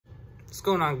What's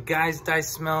going on, guys?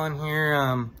 DicedMelin here.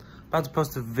 About to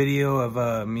post a video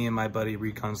of me and my buddy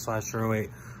Reconslasher8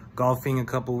 golfing a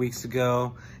couple weeks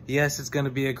ago. Yes, it's gonna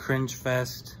be a cringe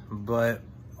fest, but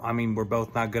I mean, we're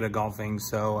both not good at golfing,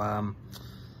 so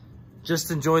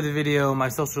just enjoy the video. My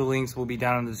social links will be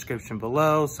down in the description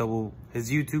below, so will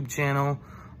his YouTube channel.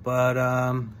 But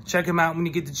check him out when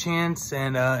you get the chance,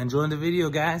 and enjoy the video,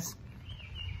 guys.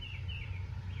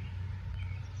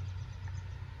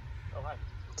 Oh, hi.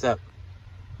 What's up?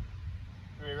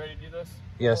 Are we ready to do this?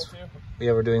 Yes.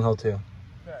 Yeah, we're doing hole 2. Okay.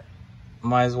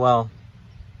 Might as well.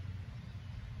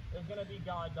 It's gonna be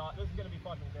this is gonna be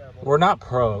fucking terrible. We're not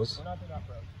pros. We're not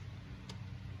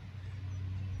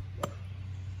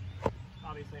pros.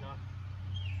 Obviously not.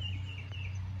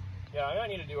 Yeah, I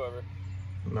need a do-over.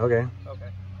 Okay. Okay.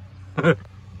 Find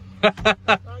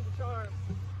the charm.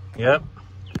 Yep.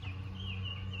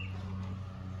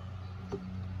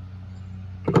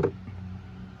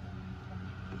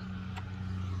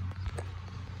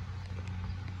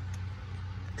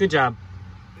 Good job.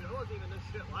 Dude, I wasn't even this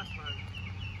shit last time.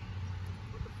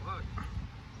 What the fuck?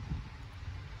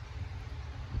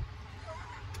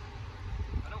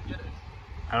 I don't get it.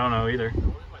 I don't know either. What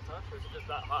is my touch, or is it just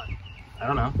that hot? I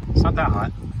don't know. It's not that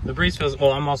hot. The breeze feels...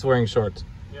 Well, I'm also wearing shorts.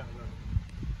 Yeah,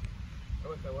 I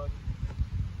wish I was.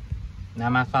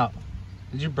 Not my fault.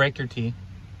 Did you break your tee?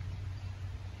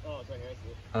 Oh, it's right here. I see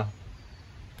it. Oh.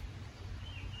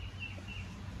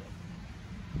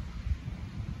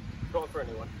 Going for a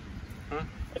new one. Huh?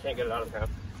 I can't get it out of the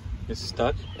ground. It's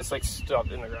stuck? It's like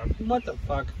stuck in the ground. What the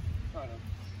fuck? I don't know.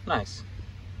 Nice.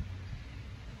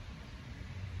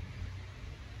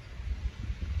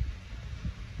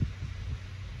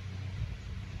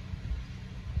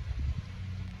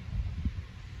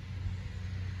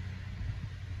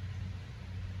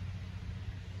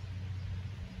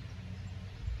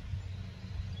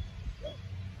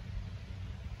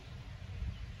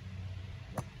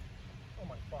 Oh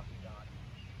my fucking god.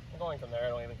 I'm going from there, I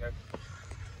don't even care.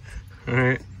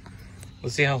 Alright.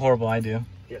 Let's see how horrible I do.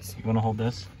 Yes. You want to hold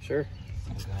this? Sure.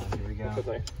 Oh god, here we go. Put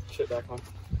my shit back on.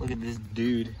 Look at this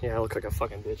dude. Yeah, I look like a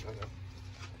fucking bitch, I know.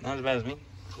 Not as bad as me.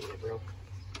 Yeah, bro.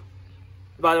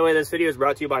 By the way, this video is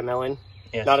brought to you by Melin.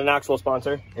 Yes. Not an actual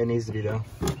sponsor. It needs to be, though.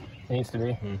 It needs to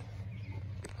be.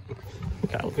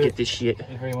 God, Get this shit.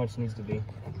 It very much needs to be.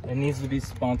 It needs to be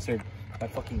sponsored by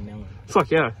fucking Melin.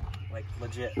 Fuck yeah. Like,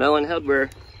 legit. Melin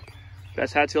headwear.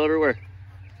 Best hats you'll ever wear.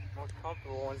 Most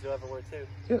comfortable ones you'll ever wear, too.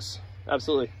 Yes,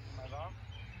 absolutely. Am I wrong?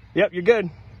 Yep, you're good.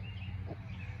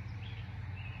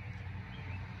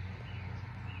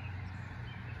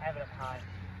 I have it up high.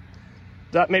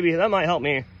 That might help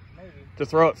me Maybe. to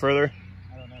throw it further.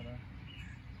 I don't know, though.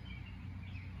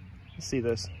 Let's see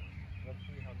this. Let's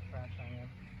see how trash I am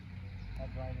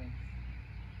at driving.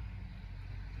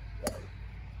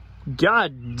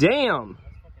 God damn.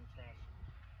 That's fucking trash.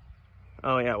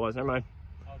 Oh yeah, it was. Never mind.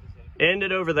 I'll just hit it.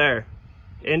 Ended over there.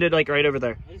 Ended like right over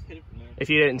there. I just hit it from there. If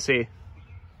you didn't see.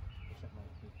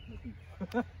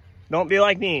 Don't be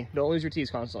like me. Don't lose your tees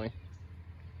constantly.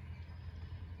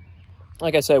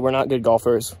 Like I said, we're not good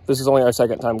golfers. This is only our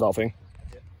second time golfing.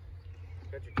 Yep.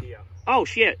 Got your key out. Oh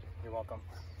shit. You're welcome.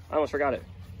 I almost forgot it.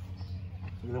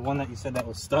 The one that you said that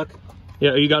was stuck?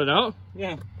 Yeah, you got it out?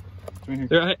 Yeah. It's right here.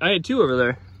 There, I had 2 over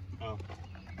there. Oh.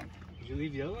 Did you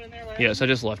leave the other one in there? Right? Yes, I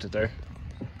just left it there.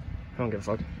 I don't give a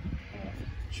fuck.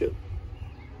 Shit.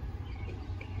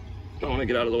 I want to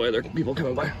get out of the way. There are people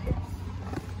coming by.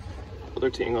 Oh, they're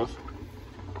teeing off.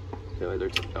 Yeah, they're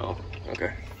teeing. Oh,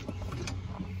 okay.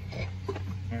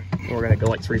 We're gonna go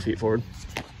like 3 feet forward.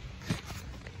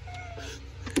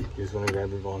 You just want to grab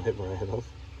your ball and hit where I hit off?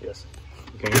 Yes.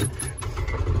 Okay.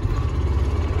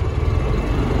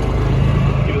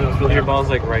 Your ball's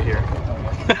like right here.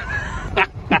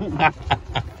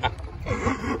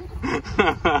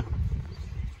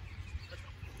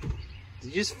 Did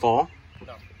you just fall?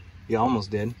 No. You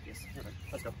almost did. Yes.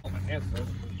 Let's go. Hold my hands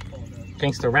first.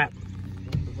 Thanks to rap.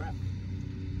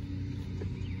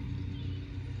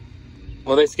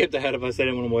 Well, they skipped ahead of us. They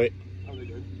didn't want to wait. Oh, they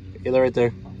did? Yeah, they're right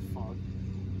there. Oh, fuck.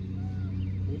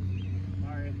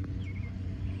 Sorry.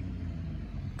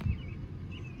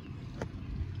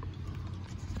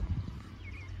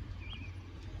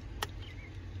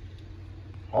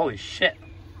 Holy shit.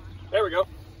 There we go.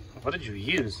 What did you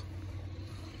use?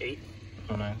 8.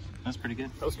 Oh, nice. That's pretty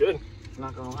good. That was good.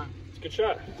 Not gonna lie. It's a good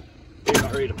shot. You're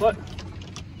not ready to putt.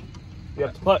 You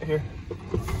have to putt here.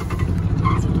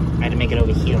 I had to make it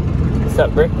over here. What's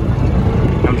up, Brick?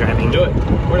 I'm driving. Do it.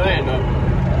 Where'd I end up?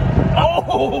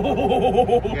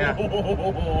 Oh! Yeah.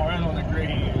 Right on the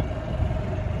green.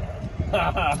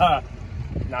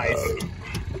 Nice.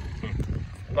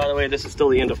 By the way, this is still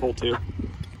the end of hole 2.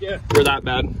 Yeah. We're that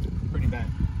bad. Pretty bad.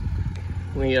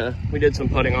 We did some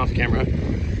putting off camera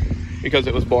because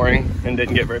it was boring and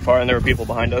didn't get very far, and there were people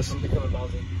behind us.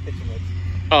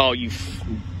 Oh, you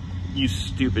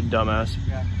stupid dumbass.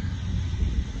 Yeah.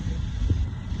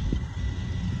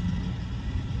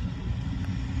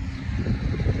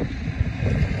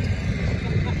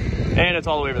 And it's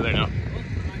all the way over there now.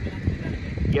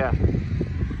 Yeah.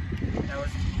 That was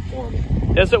horrible.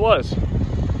 Yes, it was.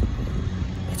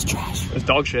 It's trash. It's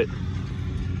dog shit.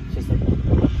 Just like,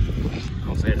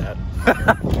 Don't say that.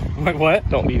 like what?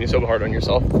 Don't be so hard on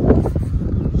yourself.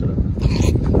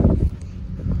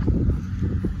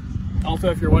 Also,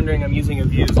 if you're wondering, I'm using a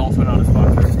Views, also not a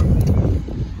sponsor.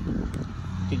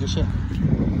 Eat your shit.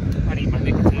 I need my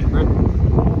nicotine, bro.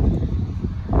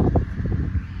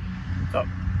 So,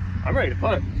 I'm ready to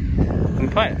putt. Can you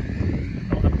putt? I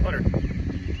don't have a putter.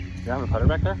 You have a putter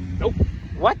back there? Nope.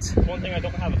 What? One thing I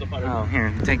don't have is a putter. Oh,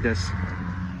 here, take this.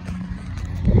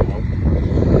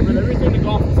 But everything in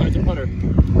golf besides a putter.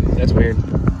 That's weird.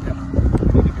 Yeah.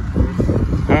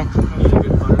 Huh? I need a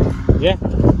good putter. Yeah.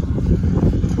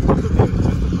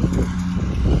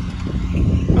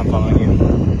 I'm following you.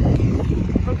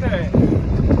 Okay.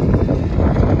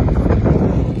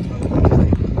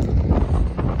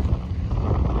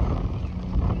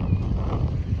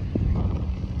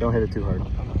 Don't hit it too hard.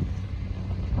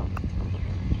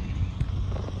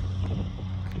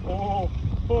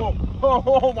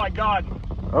 Oh my God.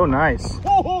 Oh, nice.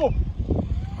 Oh.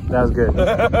 That was good.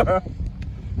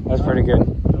 That's pretty good.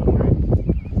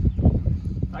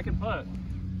 I can putt.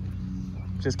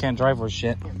 Just can't drive worth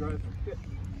shit.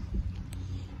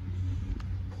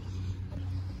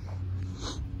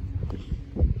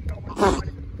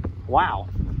 Wow.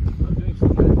 I'm doing so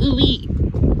good. Ooh-wee.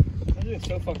 I'm doing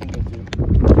so fucking good too.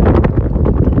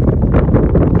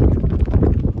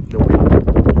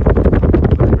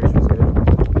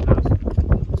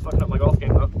 It's fucking up my golf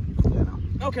game though. Yeah, no.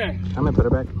 Okay. I'm gonna put her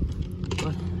back.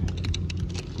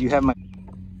 You have my...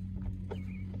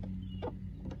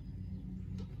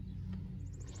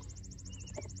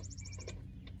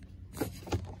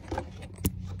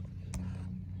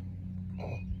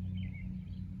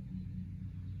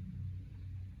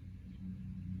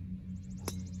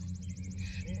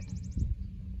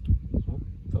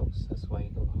 Folks, that's why you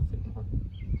go off anymore.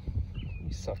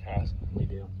 You suck ass. We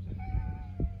do.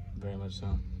 Very much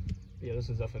so. Yeah, this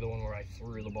is definitely the one where I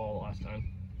threw the ball the last time.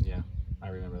 Yeah, I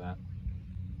remember that.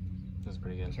 That's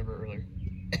pretty good. I remember earlier.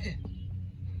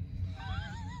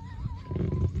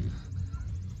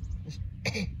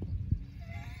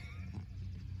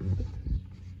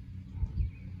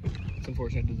 It's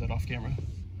unfortunate I did that off camera.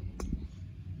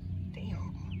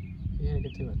 Damn. Yeah,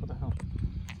 get to it. What the hell?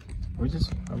 Are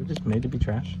we just made to be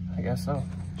trash? I guess so.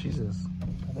 Jesus.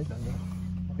 I think that's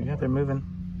it. Yeah, they're moving.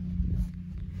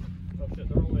 Oh shit,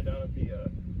 they're all the way down at the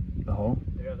The hole?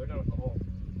 yeah, they're down at the hole.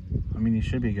 I mean, you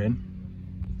should be good.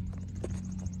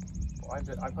 Well,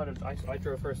 I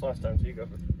drove first last time, so you go.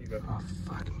 Oh,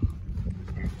 fuck.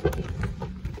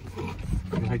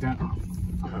 You like that?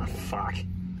 Oh, fuck.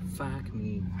 Fuck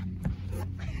me.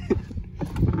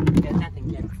 There's nothing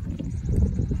yet.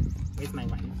 Where's my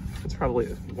wife? It's probably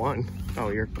one. Oh,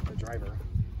 you're The driver.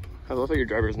 I love how your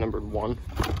driver is numbered 1.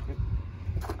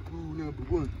 Ooh, number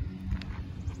 1.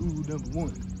 Ooh, number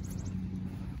 1.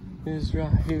 It's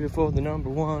right here for the number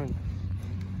 1.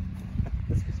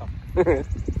 Let's get something. Never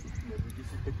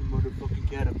disrespect the motherfucking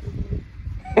caterpillar.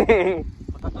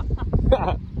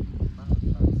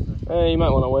 Hey, you might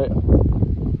want to wait.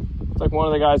 It's like one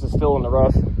of the guys is still in the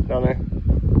rough down there.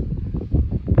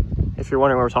 If you're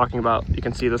wondering what we're talking about, you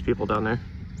can see those people down there.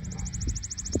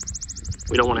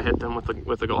 We don't want to hit them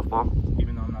with the golf ball.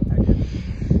 Even though I'm not that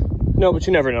good. No, but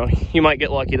you never know. You might get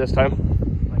lucky this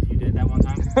time. Like you did that one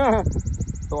time?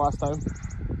 The last time.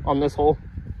 On this hole.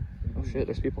 Oh shit,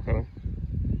 there's people coming.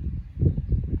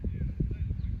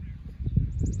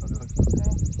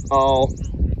 Oh.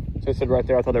 So I said right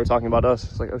there, I thought they were talking about us.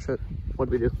 It's like, oh shit, what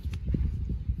did we do?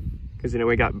 Because, you know,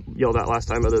 we got yelled at last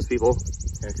time by those people.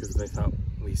 Yeah, because they thought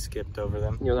we skipped over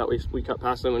them. You know, that we cut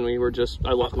past them and we were just,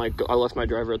 I left my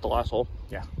driver at the last hole.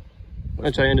 Yeah.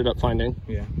 Which I ended up finding.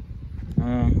 Yeah.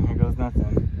 Here goes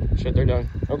nothing. Shit, they're done.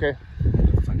 Okay.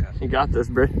 You got this,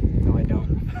 Britt. No, I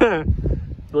don't.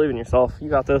 Believe in yourself. You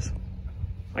got this.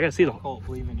 I gotta see the Cole,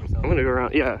 believe in yourself. I'm gonna go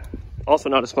around. Yeah. Also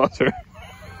not a sponsor.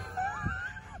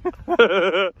 Also,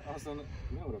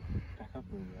 you know what? Back up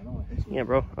a little bit. I don't want to hit you. Yeah,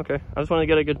 bro. Okay. I just want to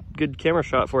get a good camera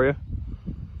shot for you.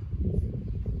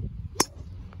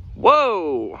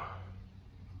 Whoa!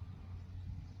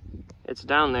 It's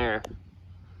down there.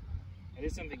 It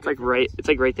is something It's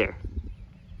like right there.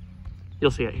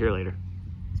 You'll see it here later.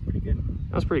 It's pretty good.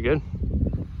 That was pretty good.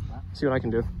 See what I can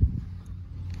do.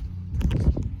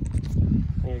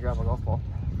 I need to grab a golf ball.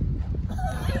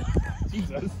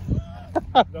 Jesus. Is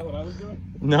that what I was doing?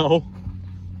 No.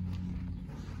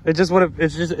 It's just what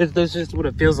it's just what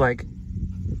it feels like.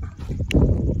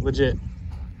 Legit.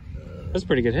 That's a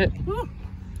pretty good hit.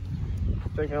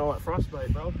 Taking all that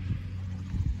frostbite, bro.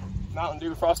 Mountain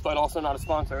Dew Frostbite, also not a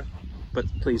sponsor. But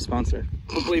please sponsor.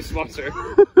 But please sponsor.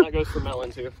 That goes for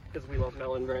Melon too, because we love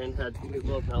Melon brand. We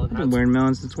love Melon hats. I've been wearing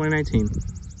Melon since 2019.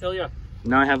 Hell yeah.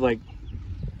 Now I have like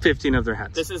 15 of their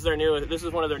hats. This is their newest. This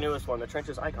is one of their newest one, the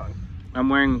Trenches Icon. I'm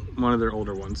wearing one of their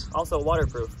older ones. Also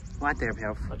waterproof. What there,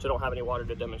 pal? But you don't have any water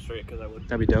to demonstrate, because I would.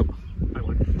 That'd be dope. I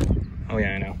would. Oh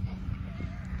yeah, I know.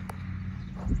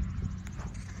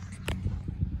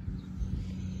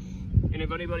 And if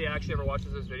anybody actually ever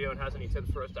watches this video and has any tips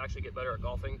for us to actually get better at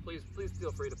golfing, please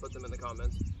feel free to put them in the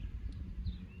comments.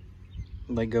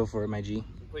 Like, go for it, my G.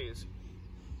 Please.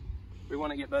 We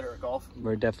want to get better at golf.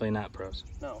 We're definitely not pros.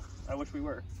 No, I wish we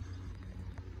were.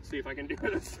 See if I can do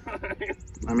it this time.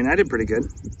 I mean, I did pretty good.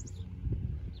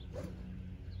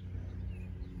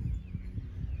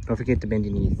 Don't forget to bend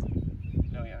your knees.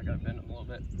 Oh yeah, I gotta bend them a little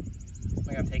bit.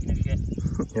 Like I'm taking a shit.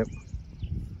 Yep.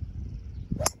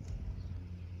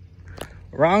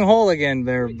 Wrong hole again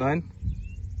there, bud.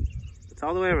 It's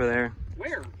all the way over there.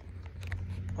 Where?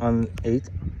 On 8.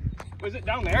 Was it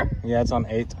down there? Yeah, it's on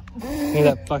 8. Near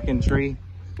that fucking tree.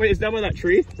 Wait, is that by that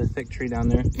tree? The thick tree down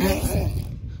there.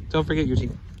 Don't forget your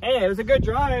teeth. Hey, it was a good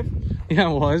drive. Yeah,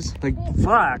 it was. Like,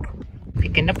 fuck.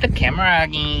 Picking up the camera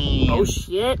again. Oh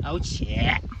shit. Oh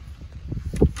shit.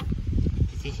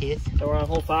 So we're on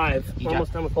hole 5. We're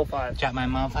almost done with hole 5. Drop my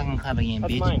motherfucking club again,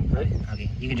 That's bitch. mine, right?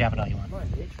 Okay, you can drop it all you want. Mine,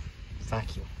 bitch.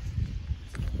 Fuck you.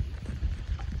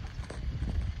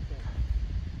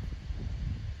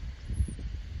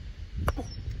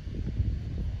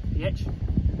 Bitch.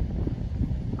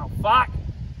 Oh fuck.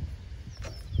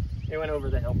 It went over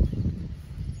the hill.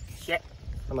 Shit.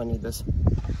 I'm gonna need this.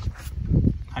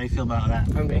 How do you feel about that?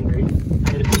 I'm angry. I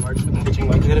hit it too hard for the pitching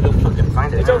wedge. You gotta go fucking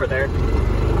find it. It's over there.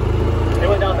 It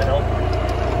went down the hill.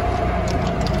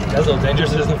 That's a little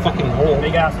dangerous. There's a fucking hole.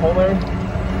 Big ass hole there.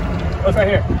 Oh, it's right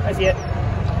here. I see it.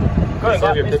 Go ahead, Still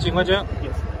have your pitching wedge out?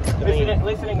 Yes. At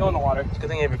least it didn't go in the water. Good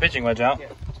thing you have your pitching wedge out. Yeah.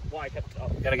 Why I kept it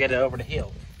up. Gotta get it over the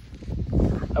hill.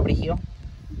 Over the hill?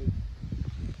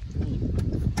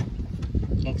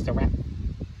 Gangsta rap.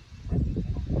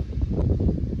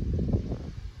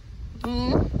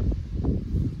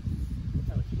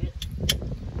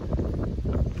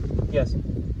 Yes.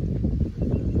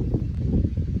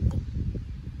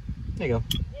 There you go.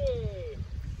 Hey.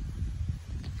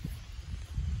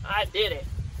 I did it.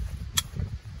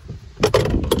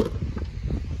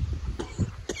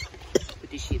 Put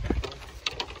this shit back on.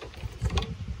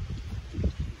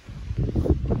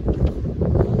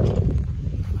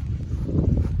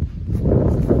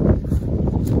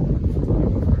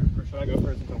 Or should I go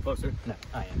first and come closer? No,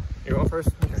 I am. You're going first?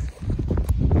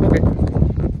 Okay.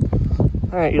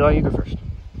 All right, Eli, you go first. Here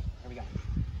we go.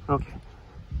 Okay.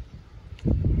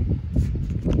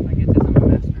 I get this, I'm a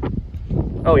master.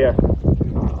 Oh yeah.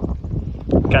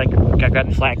 Got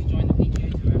the flag. Join the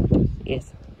PGA Tour after this.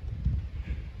 Yes.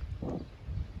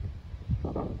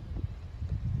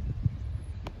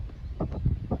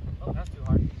 Oh, that's too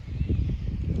hard.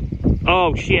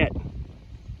 Oh shit.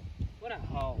 What a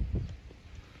hole.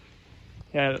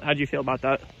 Yeah, how'd you feel about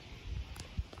that?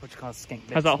 What you call a skink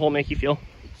bits. How's that hole make you feel?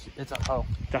 It's a hole.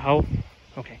 The hoe?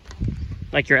 Okay.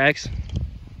 Like your ex?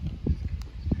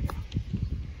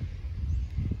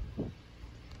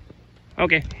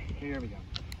 Okay. Here we go.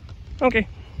 Okay.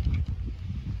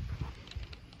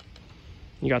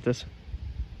 You got this.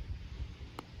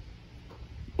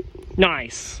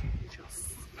 Nice.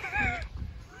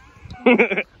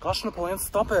 Gosh, Napoleon,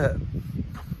 stop it.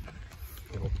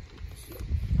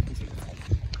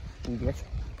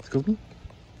 Excuse me?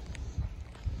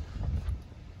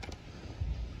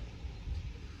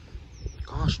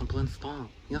 Gosh, Napoleon, stop.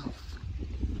 Yeah.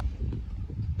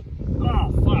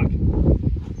 Oh, fuck.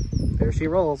 There she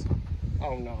rolls.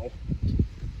 Oh, no.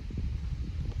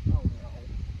 Oh,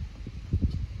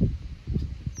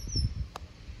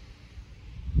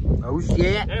 no. Oh,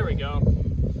 shit. There we go.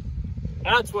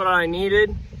 That's what I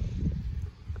needed.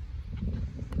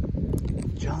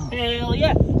 Good job. Hell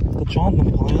yeah. Good job,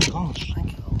 Napoleon. Gosh,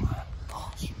 thank you.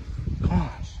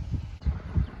 Gosh.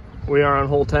 We are on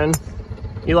hole 10.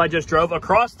 Eli just drove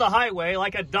across the highway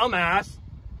like a dumbass.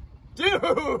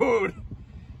 Dude!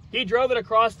 He drove it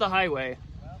across the highway.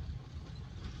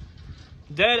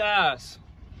 Dead ass.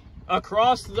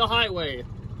 Across the highway.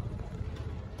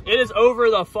 It is over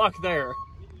the fuck there.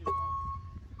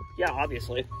 Yeah,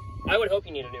 obviously. I would hope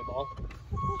you need a new ball.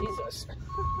 Jesus.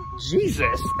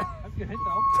 Jesus. That's a good hit,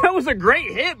 though. That was a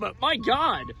great hit, but my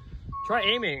God. Try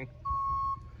aiming.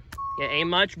 Yeah, aim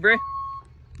much, bruh?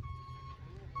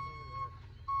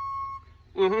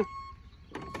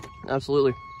 Mm-hmm.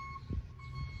 Absolutely.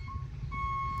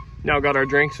 Now got our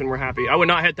drinks and we're happy. I would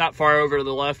not hit that far over to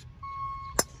the left.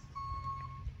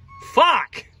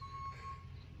 Fuck!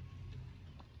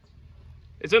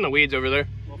 It's in the weeds over there.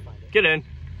 We'll find it. Get in.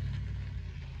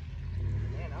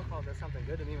 Man, alcohol does something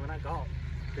good to me when I golf.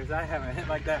 Because I haven't hit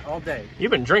like that all day.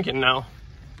 You've been drinking now.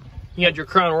 You had your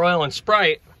Crown Royal and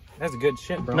Sprite. That's good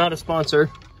shit, bro. Not a sponsor.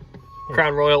 Yeah.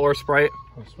 Crown Royal or Sprite.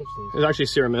 I'll switch these. It's actually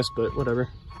Sierra Mist, but whatever.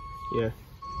 Yeah.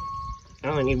 I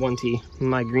only need one tea.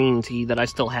 My green tea that I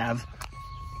still have.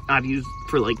 I've used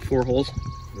for like 4 holes.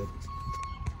 Good.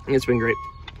 It's been great.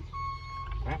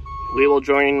 Right. We will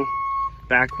join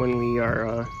back when we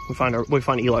are we find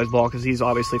Eli's ball because he's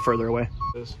obviously further away.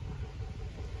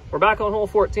 We're back on hole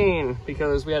 14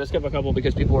 because we had to skip a couple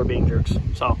because people were being jerks.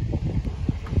 So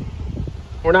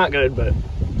we're not good, but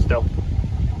still.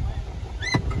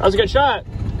 That was a good shot.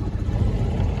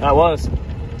 That was.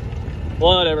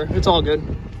 Whatever. It's all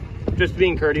good. Just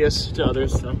being courteous to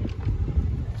others. So.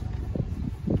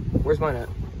 Where's mine at?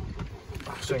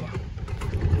 I'll show you.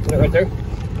 Is it right there?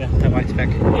 Yeah, that white speck.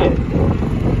 Yeah.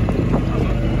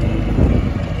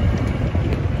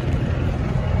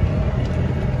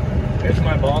 Here's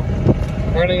my ball.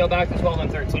 We're gonna go back to 12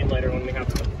 and 13 later when we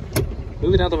have to.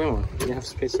 Move it out the way more. You have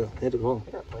space to hit the ball.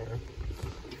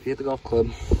 If you hit the golf club.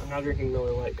 I'm not drinking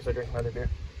Miller Lite because I drink my other beer.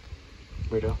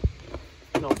 Weirdo.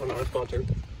 No, I'm not sponsored.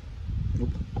 Nope.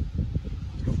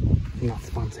 Not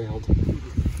sponsored.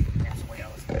 Best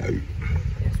whales.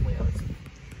 Best whales.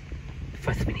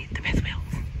 First we need the best whales.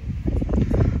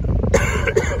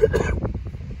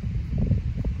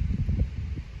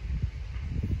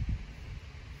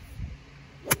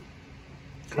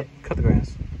 Cut the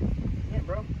grass. Yeah,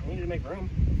 bro. I need to make room.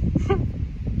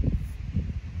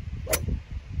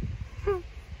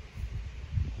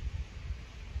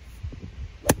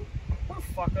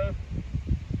 Motherfucker.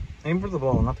 Aim for the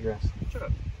ball, not the grass. Shut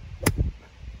up.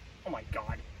 Oh my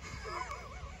God.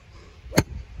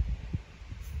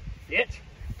 Bitch.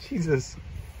 Jesus.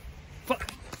 Fuck.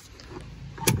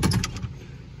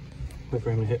 Wait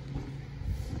for him to hit.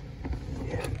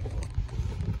 Yeah.